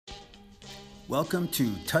Welcome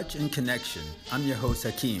to Touch and Connection. I'm your host,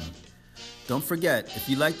 Hakeem. Don't forget, if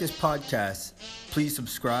you like this podcast, please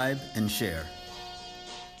subscribe and share.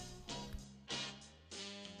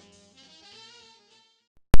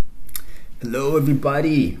 Hello,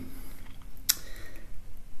 everybody.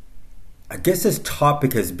 I guess this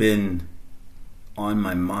topic has been on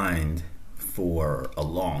my mind for a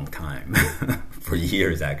long time, for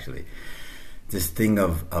years actually. This thing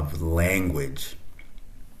of language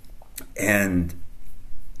and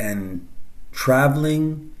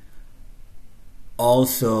traveling,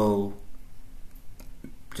 also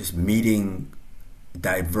just meeting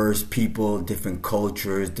diverse people, different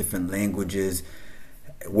cultures, different languages.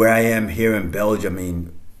 Where I am here in Belgium, I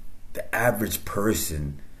mean, the average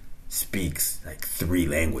person speaks like 3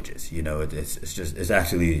 languages. You know, it's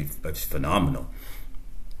actually phenomenal.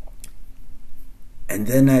 And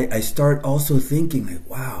then I start also thinking like,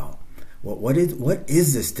 wow, what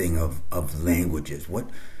is this thing of languages? When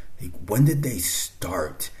did they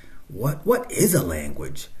start? What is a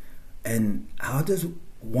language? And how does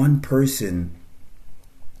one person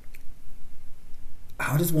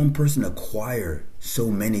acquire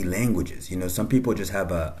so many languages? You know, some people just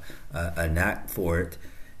have a knack for it,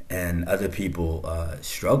 and other people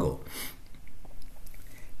struggle.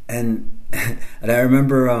 And I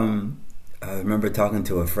remember talking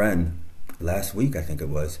to a friend last week, I think it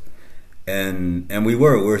was, and we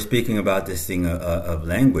were speaking about this thing of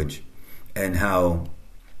language, and how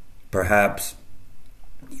perhaps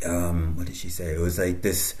what did she say? It was like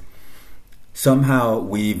this. Somehow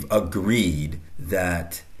we've agreed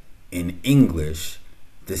that in English,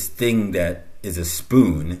 this thing that is a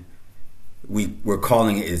spoon, we're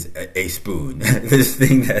calling it is a spoon. This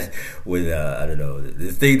thing that with I don't know,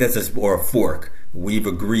 this thing that's a fork. We've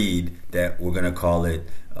agreed that we're gonna call it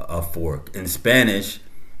a fork. In Spanish,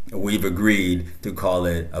 we've agreed to call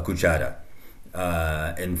it a cuchara.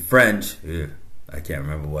 In French, I can't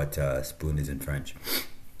remember what spoon is in French.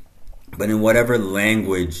 But in whatever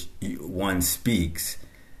language one speaks,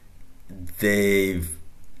 your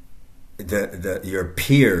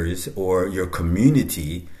peers or your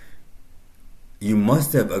community, you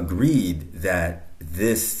must have agreed that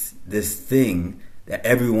this thing, that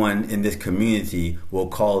everyone in this community will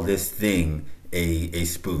call this thing a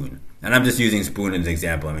spoon. And I'm just using spoon as an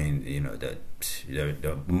example. I mean, you know, the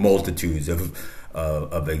multitudes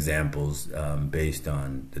of examples based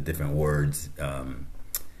on the different words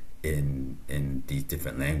in these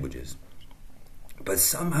different languages. But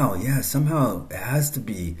somehow it has to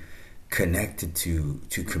be connected to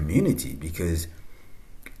community, because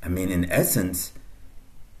I mean, in essence,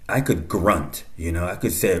 I could grunt, you know, I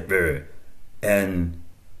could say "Brr," and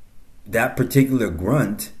that particular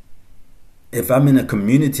grunt, if I'm in a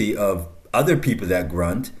community of other people that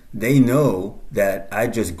grunt, they know that I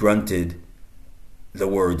just grunted the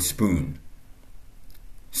word spoon.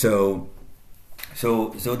 So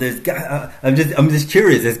there's got. I'm just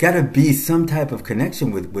curious. There's got to be some type of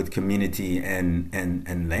connection with community and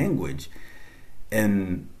language,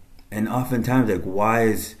 and oftentimes, like, why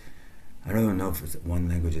is, I don't know if it's one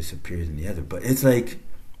language is superior than the other, but it's like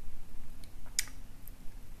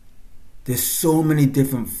there's so many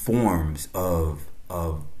different forms of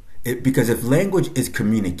it, because if language is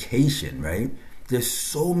communication, right? There's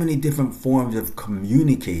so many different forms of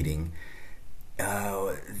communicating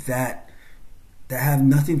that have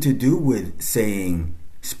nothing to do with saying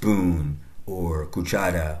spoon or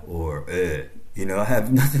cuchara or you know,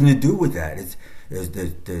 have nothing to do with that. It's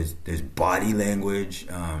there's body language,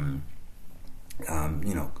 you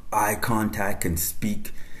know, eye contact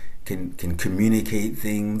can communicate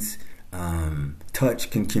things,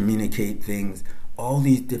 touch can communicate things. All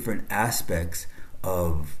these different aspects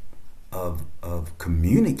of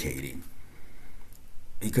communicating,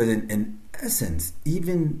 because in essence,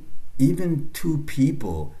 even two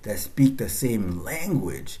people that speak the same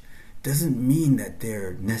language doesn't mean that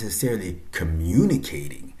they're necessarily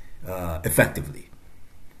communicating effectively.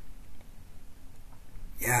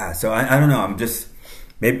 Yeah, so I don't know. I'm just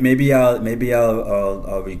maybe I'll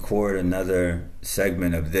record another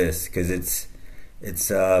segment of this, because it's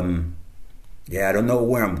yeah, I don't know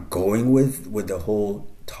where I'm going with the whole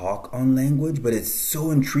talk on language, but it's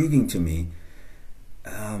so intriguing to me.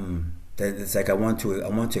 That it's like I want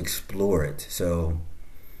to explore it. So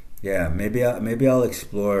yeah, maybe I'll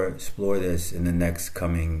explore this in the next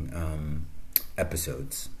coming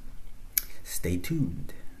episodes. Stay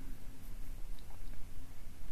tuned.